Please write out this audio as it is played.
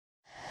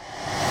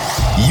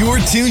You're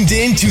tuned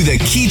in to The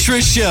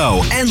Keetra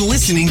Show and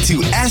listening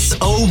to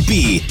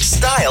SOB,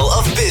 Style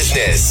of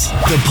Business,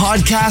 the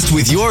podcast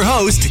with your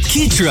host,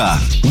 Keetra.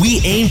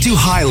 We aim to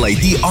highlight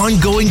the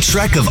ongoing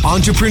trek of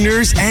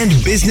entrepreneurs and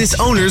business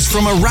owners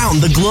from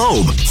around the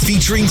globe,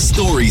 featuring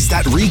stories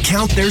that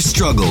recount their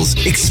struggles,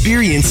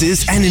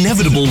 experiences, and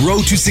inevitable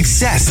road to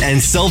success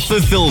and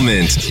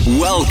self-fulfillment.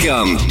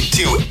 Welcome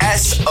to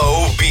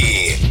SOB.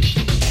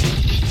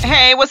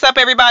 Hey, what's up,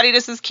 everybody?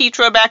 This is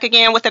Keetra back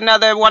again with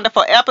another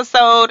wonderful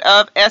episode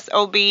of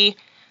SOB,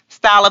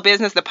 Style of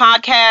Business, the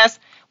podcast.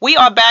 We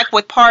are back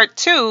with part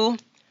 2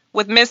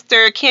 with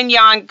Mr.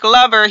 Kenyon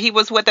Glover. He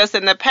was with us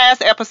in the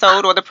past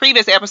episode, or the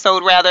previous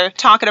episode, rather,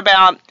 talking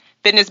about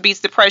Fitness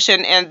Beats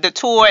Depression and the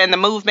tour and the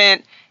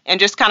movement,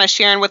 and just kind of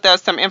sharing with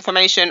us some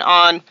information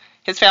on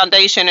his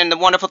foundation and the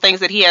wonderful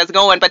things that he has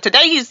going. But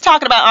today he's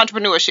talking about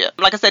entrepreneurship.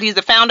 Like I said, he's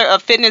the founder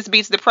of Fitness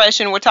Beats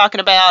Depression. We're talking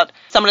about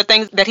some of the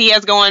things that he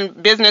has going,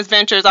 business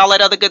ventures, all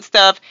that other good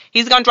stuff.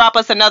 He's going to drop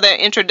us another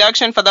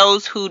introduction for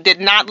those who did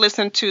not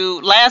listen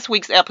to last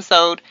week's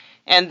episode.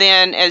 And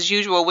then, as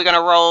usual, we're going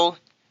to roll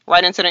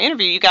right into the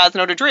interview. You guys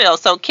know the drill.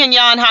 So,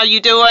 Kenyon, how you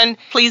doing?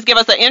 Please give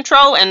us an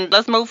intro and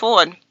let's move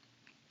forward.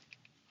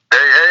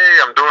 Hey,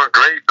 I'm doing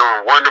great,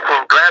 doing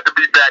wonderful. Glad to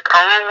be back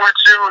on with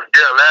you.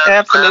 Yeah,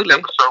 last episode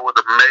was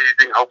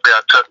amazing. Hopefully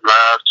I touched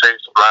lives,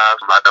 changed some lives.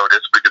 I know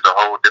this week is a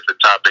whole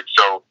different topic.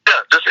 So, yeah,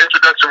 just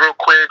introduction real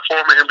quick.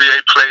 Former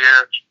NBA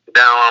player.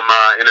 Now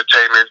I'm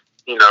entertainment.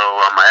 You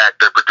know, I'm an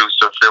actor,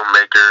 producer,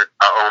 filmmaker.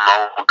 I own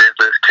my own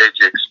business, KG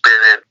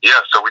Experience. Yeah,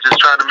 so we're just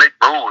trying to make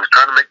moves,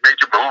 trying to make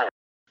major moves.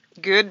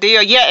 Good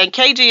deal. Yeah, and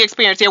KG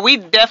Experience. Yeah, we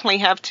definitely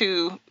have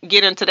to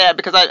get into that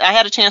because I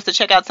had a chance to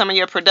check out some of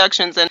your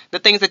productions and the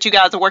things that you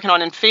guys are working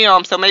on in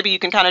film. So maybe you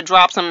can kind of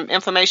drop some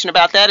information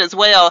about that as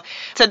well.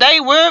 Today,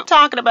 we're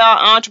talking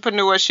about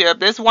entrepreneurship.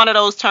 This is one of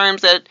those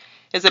terms that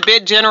is a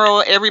bit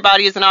general.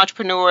 Everybody is an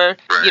entrepreneur.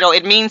 You know,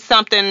 it means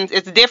something.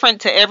 It's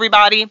different to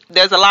everybody.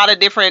 There's a lot of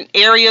different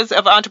areas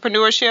of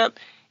entrepreneurship.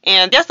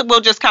 And I guess we'll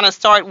just kind of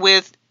start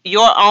with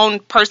your own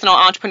personal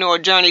entrepreneur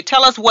journey.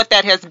 Tell us what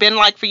that has been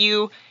like for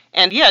you.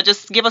 And, yeah,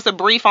 just give us a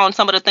brief on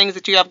some of the things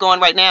that you have going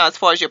right now as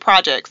far as your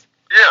projects.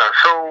 Yeah,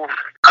 so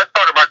I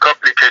started my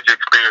company, KG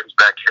Experience,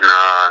 back in 2010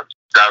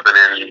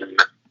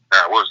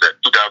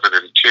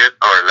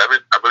 or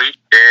 11, I believe.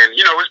 And,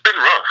 you know, it's been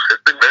rough.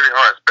 It's been very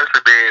hard,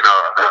 especially being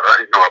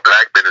a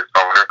black business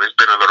owner. It's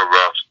been a little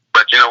rough.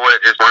 But you know what?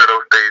 It's one of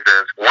those things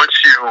that once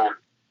you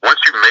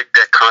make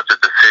that conscious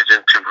decision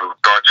to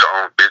start your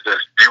own business,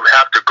 you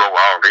have to go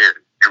all in.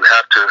 You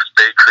have to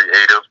stay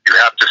creative. You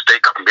have to stay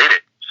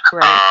committed.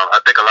 Right. I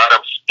think a lot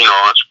of,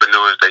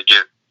 entrepreneurs, they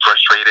get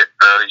frustrated at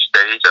an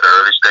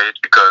early stage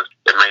because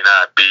it may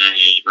not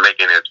be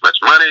making as much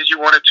money as you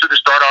wanted to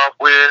start off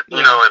with. Yeah.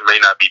 You know, it may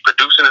not be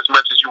producing as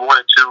much as you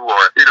wanted to, or,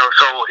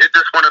 so it's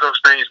just one of those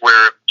things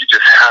where you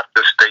just have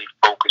to stay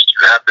focused.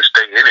 You have to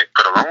stay in it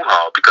for the long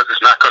haul because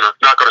it's not gonna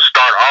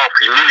start off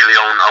immediately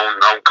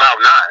on cloud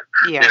nine.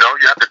 Yeah. You know,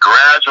 you have to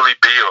gradually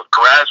build,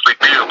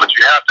 but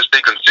you have to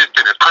stay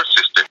consistent and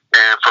persistent.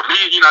 And for me,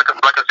 like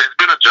I said, it's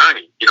been a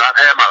journey. You know, I've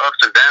had my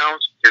ups and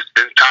downs. It's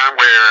been time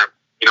where,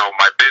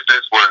 my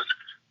business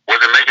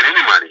wasn't making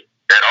any money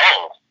at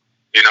all.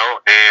 And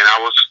I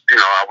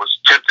was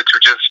tempted to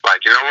just I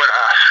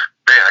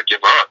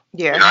give up.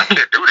 Yeah. I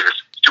can't do this.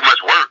 It's too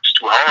much work. It's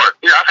too hard.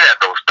 I've had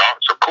those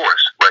thoughts, of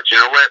course. But you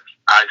know what?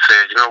 I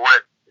said,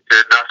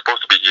 it's not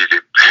supposed to be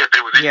easy. If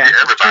it was easy,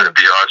 everybody would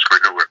be an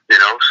entrepreneur,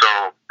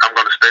 So I'm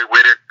going to stay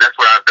with it. That's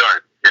what I've done,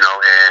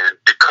 and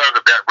because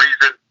of that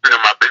reason,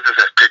 my business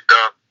has picked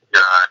up,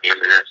 and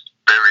it's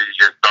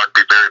starting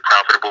to be very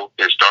profitable.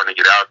 It's starting to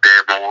get out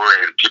there more,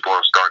 and people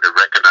are starting to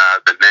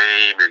recognize the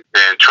name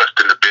and trust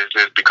in the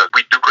business because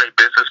we do great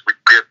business. We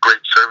give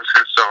great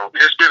services. So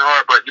it's been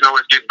hard, but,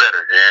 it's getting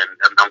better.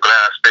 And I'm glad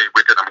I stayed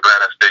with it. I'm glad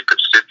I stayed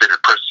consistent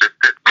and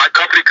persistent. My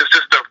company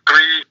consists of 4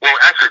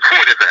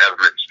 different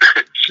elements.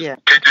 Yeah.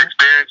 KG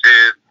Experience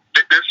is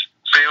fitness,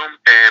 film,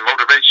 and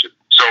motivation.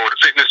 So the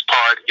fitness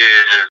part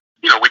is,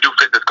 we do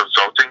fitness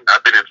consulting.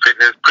 I've been in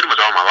fitness pretty much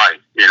all my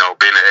life.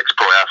 Being an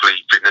ex-pro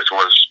athlete, fitness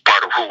was part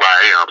of who I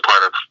am,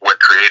 part of what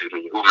created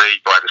me,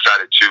 I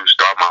decided to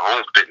start my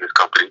own fitness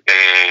company.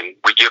 And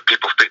we give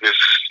people fitness,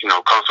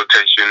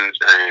 consultations,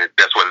 and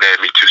that's what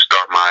led me to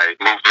start my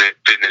movement,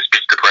 Fitness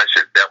Beats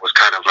Depression. That was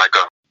kind of like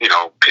a,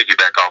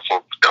 piggyback off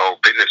of the whole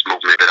fitness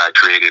movement that I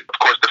created. Of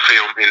course, the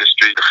film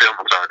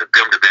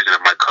division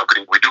of my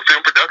company. We do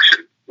film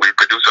production. We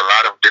produce a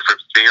lot of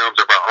different films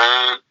of our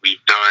own.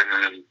 We've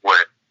done,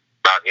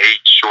 about 8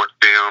 short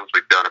films.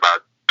 We've done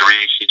about 3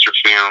 feature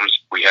films.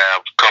 We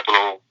have a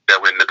couple that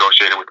we're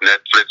negotiating with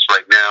Netflix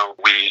right now.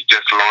 We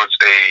just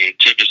launched a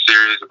TV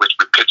series which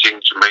we're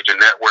pitching to major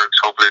networks.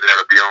 Hopefully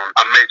that'll be on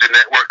a major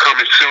network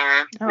coming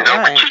soon. We're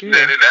keeping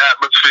that in the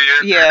atmosphere.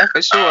 Yeah,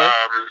 for sure.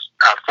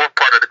 Our fourth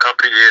part of the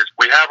company is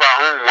we have our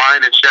own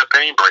wine and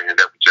champagne brand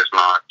that we just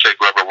launched. K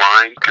Glover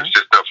Wine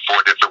consists of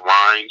 4 different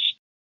wines.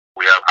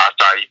 We have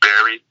acai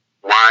berry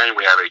wine,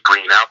 we have a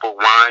green apple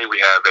wine, we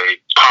have a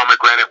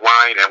pomegranate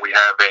wine, and we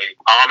have a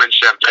almond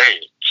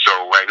champagne. So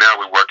right now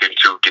we're working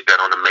to get that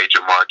on the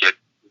major market,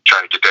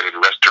 trying to get that in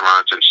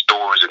restaurants and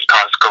stores and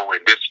Costco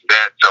and this and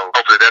that. So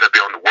hopefully that'll be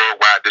on the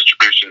worldwide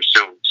distribution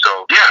soon.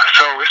 So yeah,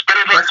 so it's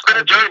been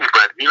a journey,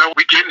 but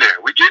we're getting there.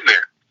 We're getting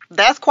there.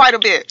 That's quite a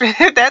bit.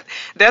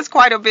 That's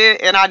quite a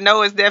bit, and I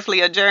know it's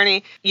definitely a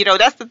journey.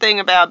 That's the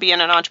thing about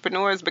being an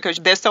entrepreneur is because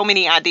there's so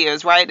many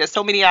ideas, right? There's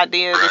so many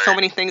ideas, there's so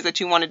many things that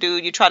you want to do.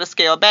 You try to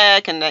scale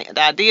back, and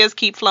the ideas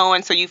keep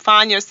flowing, so you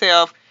find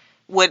yourself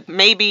with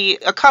maybe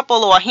a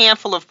couple or a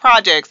handful of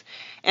projects,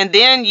 and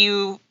then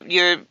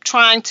you're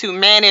trying to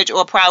manage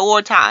or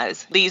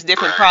prioritize these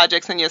different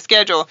projects in your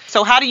schedule.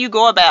 So how do you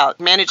go about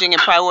managing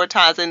and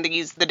prioritizing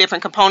the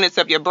different components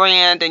of your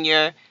brand and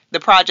the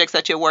projects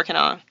that you're working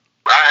on?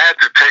 I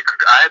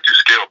had to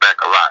scale back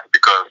a lot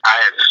because I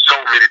had so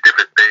many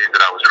different things that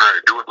I was trying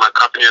to do with my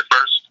company at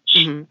first,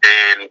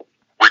 and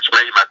which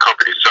made my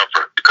company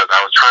suffer because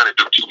I was trying to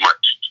do too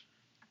much.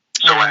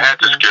 So I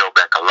had to scale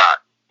back a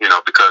lot,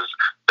 because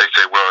they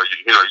say, well,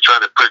 you're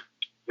trying to put,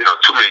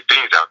 too many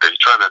things out there.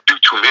 You're trying to do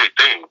too many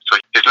things. So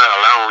it's not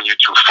allowing you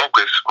to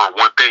focus on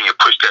one thing and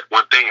push that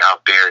one thing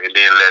out there and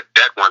then let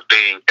that one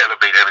thing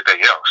elevate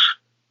everything else.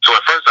 So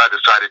at first I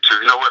decided to,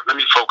 let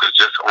me focus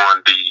just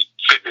on the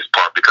fitness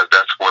part because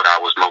that's what I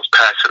was most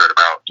passionate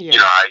about.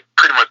 Yeah. I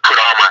pretty much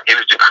put all my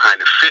energy behind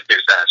the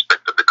fitness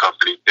aspect of the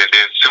company. And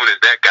then as soon as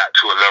that got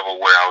to a level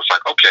where I was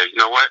like, okay, you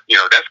know what?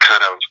 That's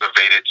kind of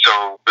elevated.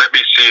 So let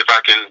me see if I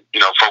can,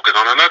 focus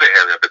on another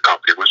area of the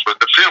company, which was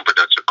the film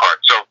production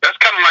part. So that's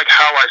kind of like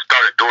how I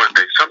started doing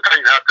things. Sometimes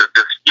you have to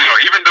just,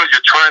 even though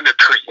you're trying to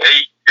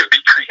create and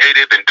be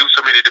creative and do so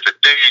many different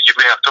things, you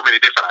may have so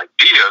many different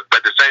ideas,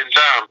 but at the same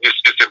time,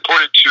 it's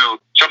important to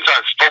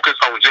sometimes focus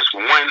on just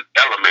one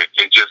element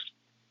and just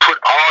put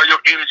all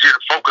your energy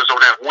and focus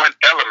on that one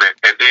element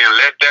and then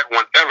let that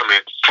one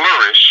element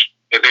flourish.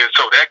 And then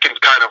so that can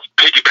kind of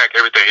piggyback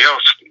everything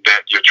else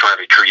that you're trying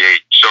to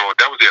create. So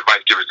that was the advice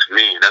given to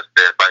me, and that's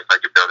the advice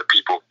I give to other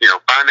people.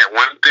 Find that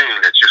one thing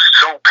that you're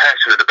so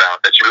passionate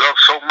about, that you love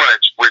so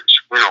much, which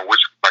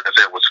like I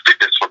said, was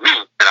fitness for me.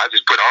 And I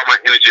just put all my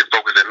energy and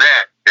focus in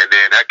that, and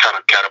then that kind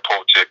of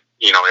catapulted,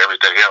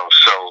 everything else.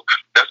 So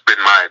that's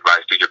been my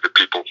advice to give to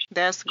people.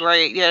 That's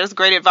great. Yeah, that's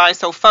great advice.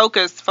 So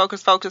focus.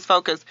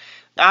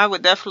 I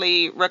would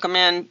definitely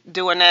recommend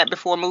doing that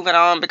before moving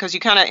on because you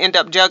kind of end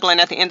up juggling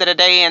at the end of the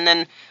day. And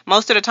then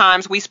most of the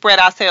times we spread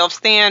ourselves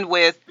thin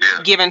with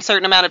giving a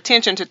certain amount of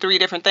attention to 3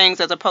 different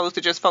things as opposed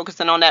to just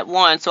focusing on that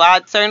one. So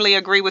I certainly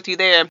agree with you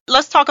there.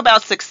 Let's talk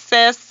about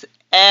success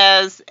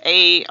as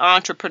a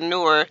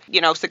entrepreneur.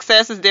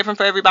 Success is different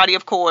for everybody,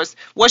 of course.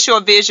 What's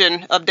your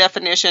vision of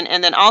definition?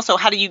 And then also,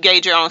 how do you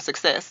gauge your own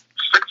success?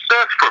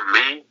 Success for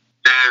me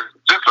is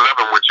just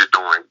loving what you're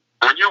doing.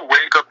 When you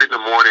wake up in the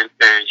morning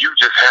and you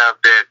just have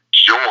that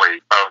joy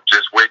of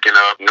just waking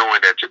up knowing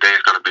that today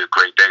is going to be a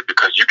great day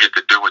because you get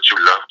to do what you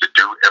love to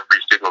do every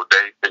single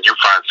day, and you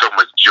find so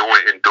much joy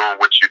in doing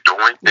what you're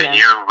doing, and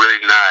you're really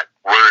not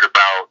worried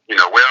about,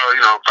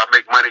 if I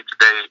make money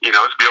today,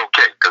 it's be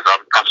okay because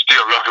I'm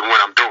still loving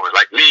what I'm doing.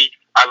 Like me,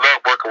 I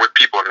love working with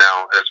people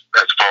now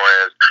as far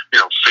as,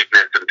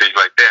 fitness and things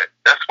like that.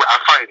 That's what I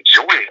find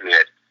joy in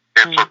that.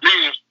 And for me,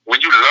 when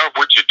you love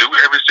what you do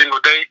every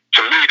single day,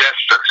 to me,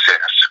 that's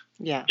success.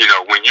 Yeah.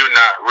 When you're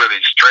not really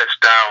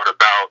stressed out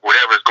about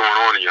whatever's going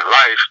on in your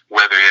life,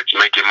 whether it's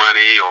making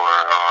money or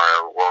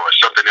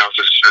something else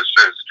is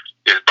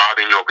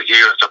bothering you over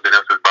here or something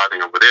else is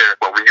bothering you over there.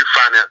 But when you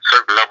find that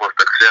certain level of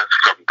success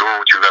from doing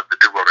what you love to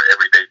do on an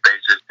everyday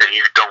basis, and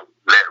you don't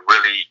let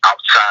really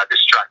outside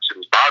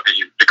distractions bother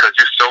you because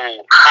you're so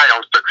high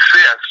on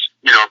success,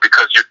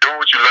 because you're doing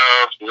what you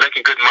love,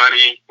 making good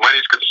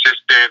money's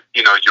consistent,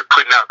 you're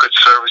putting out good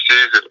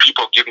services and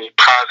people giving you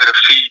positive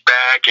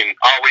feedback and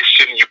always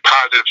sending you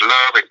positive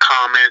love and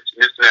comments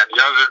and this and that and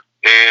the other.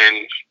 And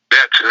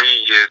that to me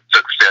is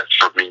success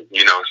for me.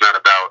 It's not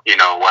about,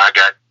 I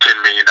got $10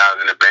 million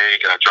in the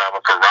bank and I drive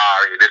a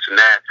Ferrari and this and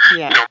that.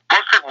 Yeah.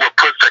 Most people will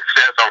put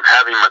success on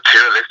having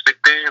materialistic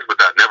things,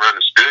 which I never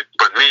understood.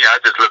 But me, I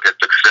just look at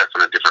success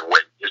in a different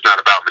way. It's not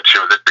about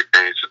materialistic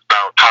things. It's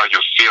about how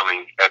you're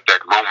feeling at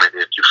that moment.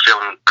 If you're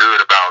feeling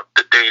good about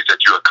the things that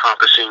you're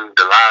accomplishing,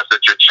 the lives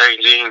that you're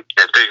changing,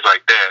 and things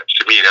like that,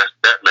 to me,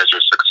 that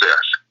measures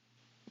success.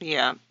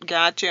 Yeah,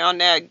 got you on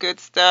that. Good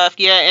stuff.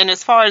 Yeah, and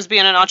as far as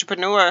being an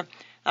entrepreneur,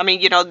 I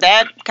mean,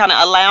 that kind of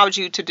allows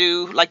you to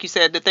do, like you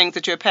said, the things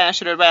that you're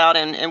passionate about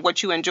and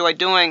what you enjoy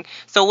doing.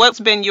 So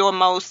what's been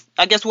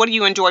what do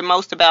you enjoy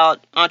most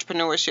about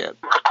entrepreneurship?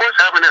 Of course,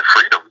 having that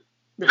freedom.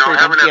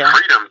 Having that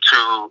freedom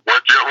to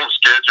work your own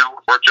schedule,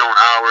 work your own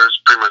hours,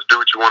 pretty much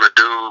do what you want to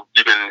do.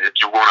 Even if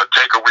you want to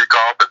take a week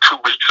off or 2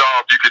 weeks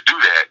off, you could do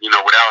that,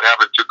 without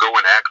having to go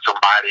and ask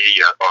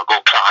somebody or go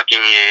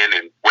clocking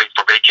in and wait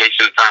for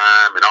vacation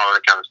time and all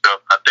that kind of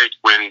stuff. I think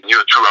when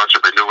you're a true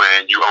entrepreneur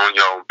and you own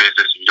your own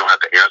business, you don't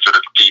have to answer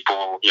to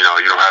people, you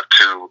don't have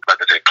to,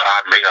 like I said,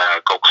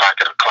 go clock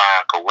at a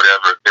clock or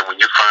whatever. And when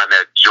you find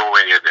that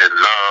joy and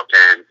love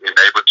and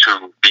able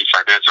to be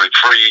financially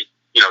free,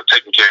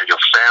 taking care of your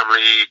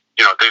family,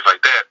 things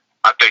like that,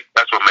 I think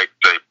that's what makes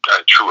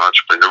a true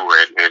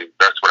entrepreneur, and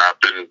that's what I've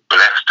been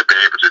blessed to be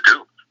able to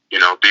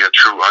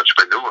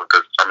entrepreneur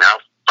because,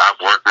 I've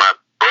worked my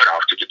butt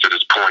off to get to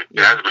this point.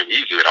 It hasn't been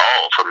easy at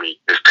all for me.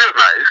 It's still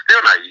not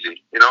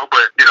easy,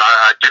 but,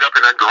 I get up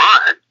and I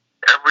grind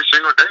every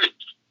single day.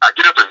 I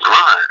get up and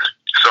grind.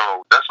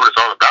 So that's what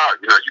it's all about.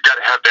 You got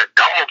to have that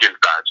dog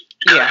inside you.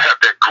 You got to have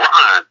that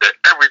grind, that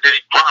everyday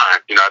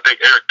grind. I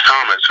think Eric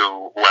Thomas,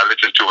 who I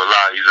listen to a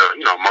lot, he's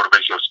a,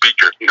 motivational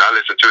speaker. I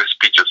listen to his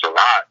speeches a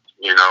lot,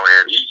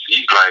 and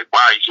he's like,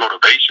 wow, he's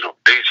motivational.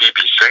 Things he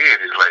be saying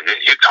is like, it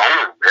hits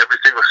home. Every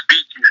single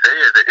speech he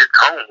says, it hits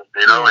home,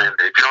 and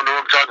if you don't know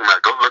what I'm talking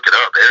about, go look it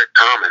up. Eric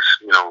Thomas,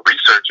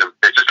 research him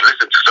and just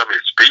listen to some of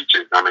his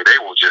speeches. They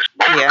will just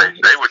motivate.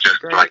 They will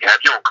just like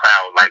have you on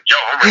cloud, like, yo,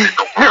 I'm ready to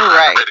go grind.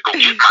 I'm ready to go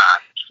get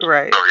mine.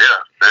 Right. So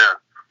yeah.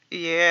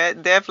 Yeah,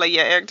 definitely.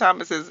 Yeah, Eric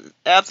Thomas is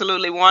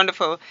absolutely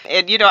wonderful.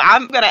 And,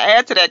 I'm going to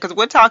add to that because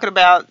we're talking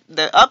about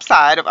the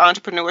upside of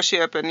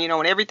entrepreneurship. And,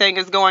 when everything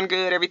is going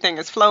good, everything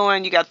is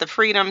flowing, you got the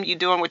freedom, you're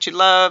doing what you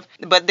love.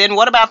 But then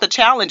what about the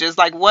challenges?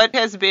 Like, what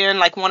has been,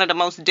 like, one of the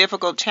most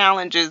difficult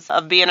challenges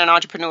of being an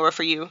entrepreneur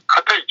for you?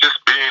 I think just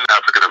being an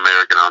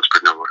African-American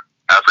entrepreneur,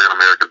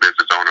 African-American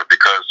business owner,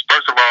 because,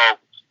 first of all,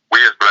 we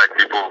as Black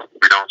people,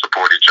 we don't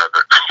support each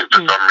other. For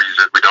some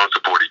reason, we don't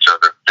support each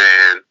other.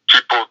 And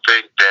people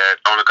think that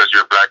only because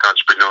you're a Black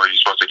entrepreneur,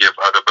 you're supposed to give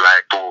other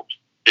Black people,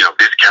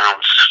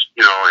 discounts,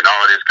 and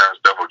all this kind of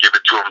stuff, or give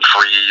it to them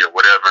free or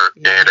whatever.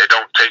 And they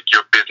don't take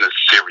your business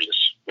serious.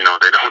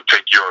 They don't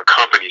take your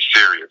company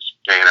serious.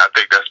 And I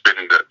think that's been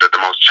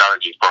the most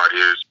challenging part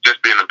is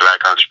just being a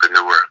Black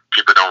entrepreneur.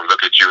 People don't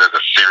look at you as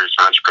a serious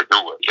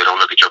entrepreneur. They don't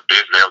look at your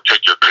business. They don't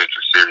take your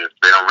business serious.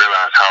 They don't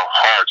realize how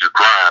hard you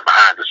grind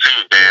behind the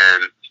scenes.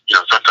 And,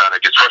 sometimes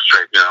it gets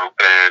frustrating,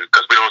 and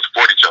because we don't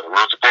support each other. We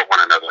don't support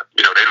one another.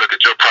 They look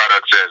at your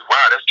product and says,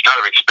 wow, that's kind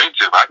of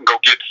expensive. I can go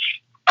get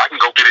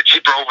it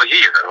cheaper over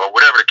here or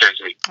whatever the case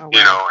may be. Oh,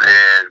 wow.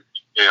 And,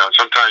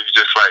 sometimes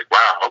you're just like,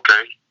 wow,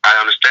 okay. I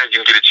understand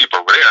you can get it cheap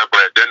over there,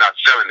 but they're not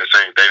selling the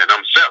same thing that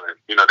I'm selling.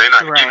 They're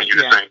not giving you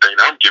the same thing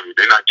that I'm giving you.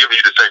 They're not giving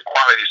you the same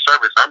quality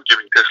service I'm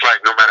giving you. It's like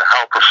no matter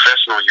how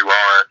professional you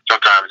are,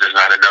 sometimes it's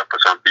not enough for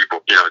some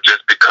people,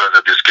 just because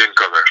of your skin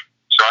color.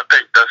 So I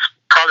think that's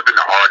probably been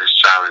the hardest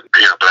challenge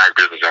being a Black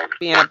business owner.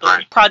 Yeah,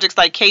 projects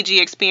like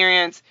KG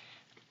Experience,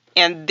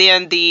 and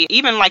then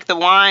even like the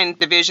wine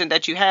division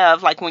that you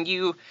have, like when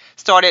you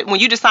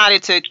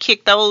decided to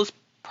kick those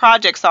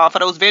projects off, or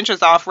those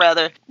ventures off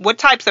rather, what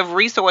types of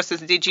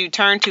resources did you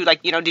turn to?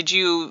 Like, did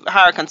you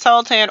hire a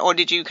consultant, or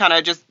did you kind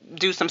of just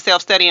do some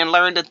self-study and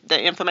learn the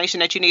information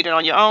that you needed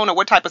on your own, or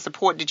what type of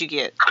support did you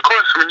get? Of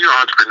course, when you're an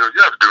entrepreneur,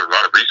 you have to do a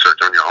lot of research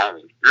on your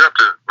own. You have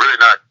to really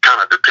not kind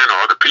of depend on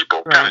other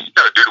people. Right. You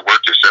got to do the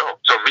work yourself.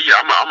 So me,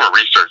 I'm a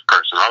research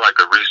person. I like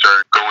to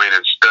research, go in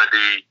and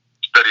study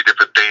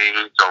different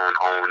things on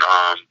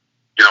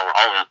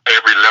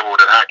every level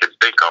that I can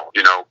think of,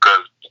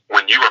 because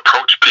when you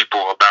approach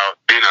people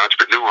about being an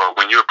entrepreneur,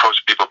 when you approach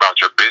people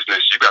about your business,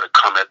 you got to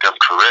come at them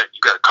correct.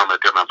 You got to come at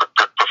them in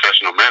a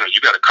professional manner.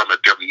 You got to come at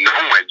them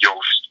knowing your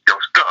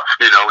stuff,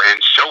 and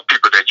show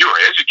people that you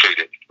are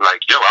educated.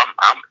 Like, yo,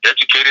 I'm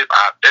educated.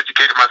 I've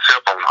educated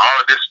myself on all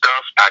of this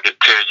stuff. I can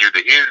tell you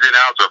the ins and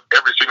outs of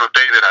every single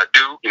thing that I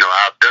do.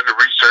 I've done the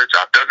research.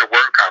 I've done the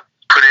work. I've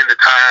put in the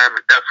time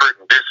and effort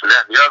and this and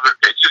that and the other.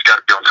 You just got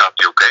to be on top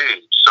of your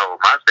game. So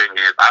my thing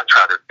is, I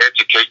try to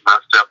educate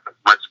myself as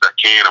much as I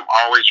can. I'm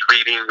always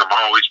reading. I'm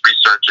always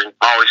researching.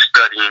 I'm always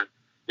studying.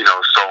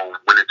 So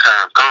when the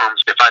time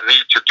comes, if I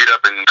need to get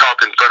up and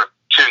talk in front of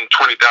 10,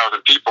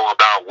 20,000 people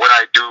about what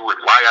I do and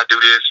why I do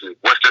this and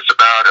what's this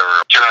about,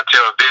 or can I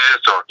tell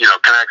this, or,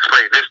 can I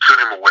explain this to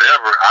them or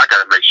whatever, I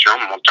got to make sure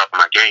I'm on top of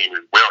my game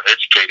and well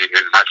educated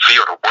in my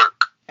field of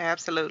work.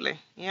 Absolutely.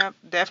 Yep,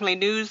 definitely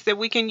news that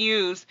we can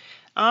use.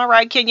 All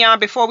right, Kenyon,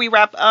 before we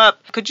wrap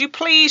up, could you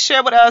please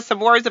share with us some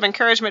words of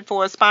encouragement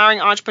for aspiring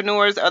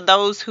entrepreneurs or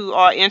those who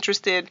are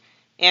interested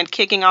in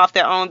kicking off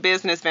their own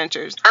business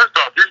ventures? First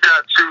off, you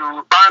got to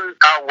find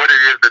out what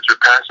it is that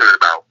you're passionate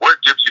about. What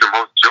gives you the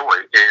most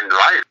joy in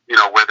life?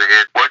 Whether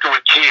it's working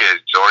with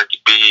kids, or it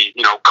could be,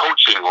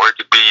 coaching, or it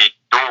could be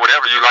doing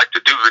whatever you like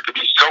to do. It could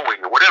be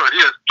sewing or whatever it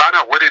is. Find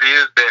out what it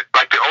is that,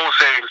 like the old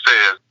saying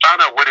says, find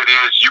out what it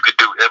is you could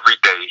do every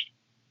day,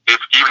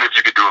 even if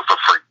you could do it for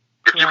free.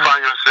 If you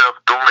find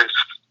yourself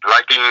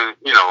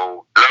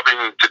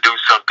loving to do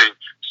something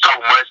so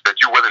much that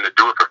you're willing to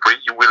do it for free,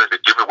 you're willing to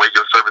give away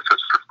your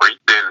services for free,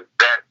 then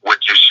that's what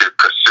you should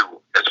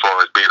pursue as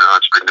far as being an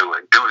entrepreneur,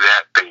 and do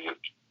that thing.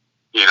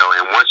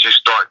 And once you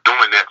start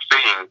doing that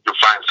thing,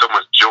 you'll find so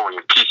much joy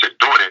and peace in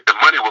doing it. The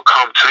money will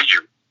come to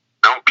you.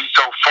 Don't be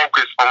so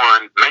focused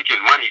on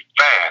making money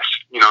fast.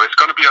 It's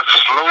going to be a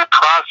slow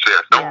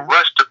process. Don't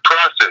rush the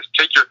process.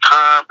 Take your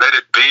time. Let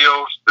it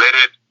build. Let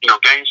it,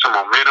 gain some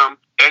momentum.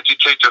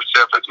 Educate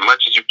yourself as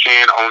much as you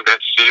can on that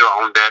field,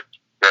 on that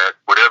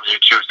whatever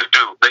you choose to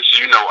do. Make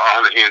sure you know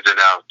all the ins and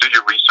outs. Do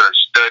your research,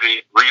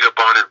 study, read up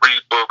on it,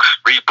 read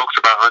books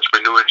about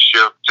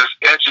entrepreneurship. Just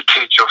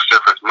educate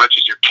yourself as much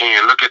as you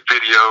can. Look at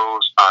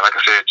videos. Like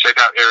I said, check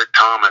out Eric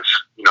Thomas.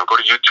 Go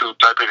to YouTube,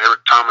 type in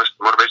Eric Thomas,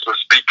 motivational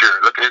speaker.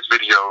 Look at his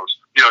videos.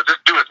 Just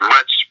do as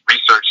much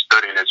research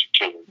studying as you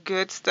can.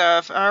 Good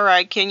stuff. All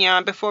right,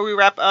 Kenyon, before we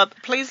wrap up,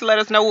 please let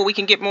us know where we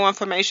can get more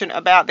information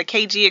about the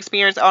KG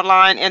Experience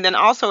online, and then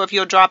also if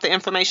you'll drop the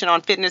information on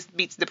Fitness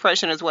Beats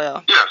Depression as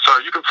well. Yeah, so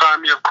you can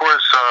find me, of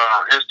course,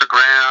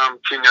 Instagram,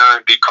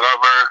 Kenyon D.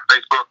 Glover,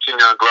 Facebook,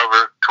 Kenyon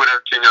Glover,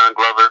 Twitter, Kenyon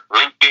Glover,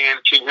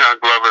 LinkedIn,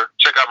 Kenyon Glover.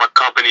 Check out my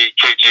company,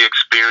 KG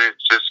Experience.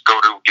 Just go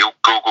to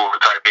Google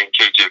and type in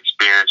KG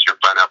Experience. You'll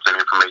find out some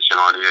information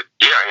on it.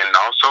 Yeah, and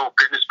also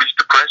Fitness Beats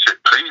Depression.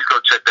 Please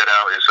go check that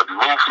out. It's a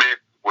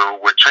movement.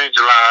 We're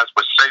changing lives.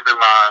 We're saving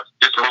lives.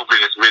 This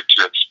movement is meant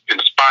to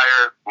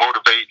inspire,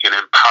 motivate, and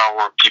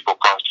empower people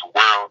across the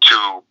world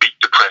to beat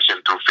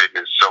depression through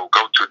fitness. So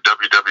go to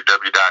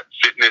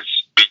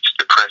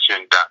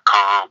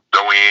www.fitnessbeatsdepression.com.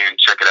 Go in,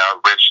 check it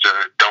out, register,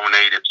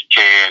 donate if you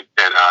can,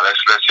 and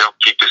let's help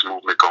keep this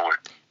movement going.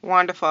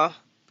 Wonderful.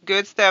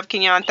 Good stuff,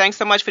 Kenyon. Thanks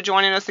so much for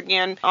joining us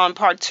again on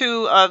part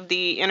 2 of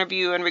the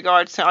interview in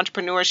regards to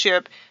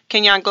entrepreneurship.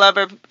 Kenyon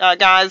Glover,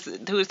 guys,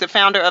 who's the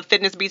founder of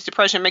Fitness Beats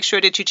Depression, make sure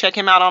that you check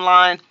him out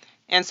online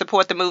and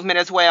support the movement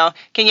as well.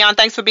 Kenyon,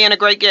 thanks for being a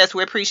great guest.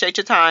 We appreciate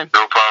your time.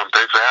 No problem.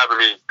 Thanks for having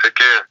me. Take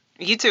care.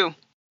 You too.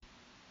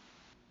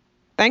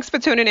 Thanks for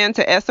tuning in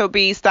to SOB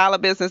Style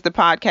of Business, the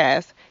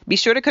podcast. Be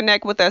sure to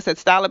connect with us at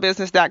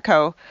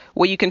styleofbusiness.co,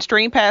 where you can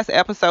stream past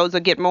episodes or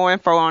get more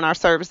info on our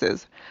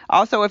services.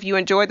 Also, if you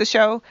enjoyed the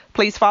show,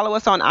 please follow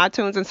us on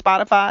iTunes and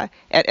Spotify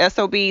at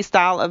SOB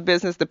Style of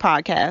Business, the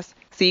podcast.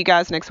 See you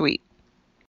guys next week.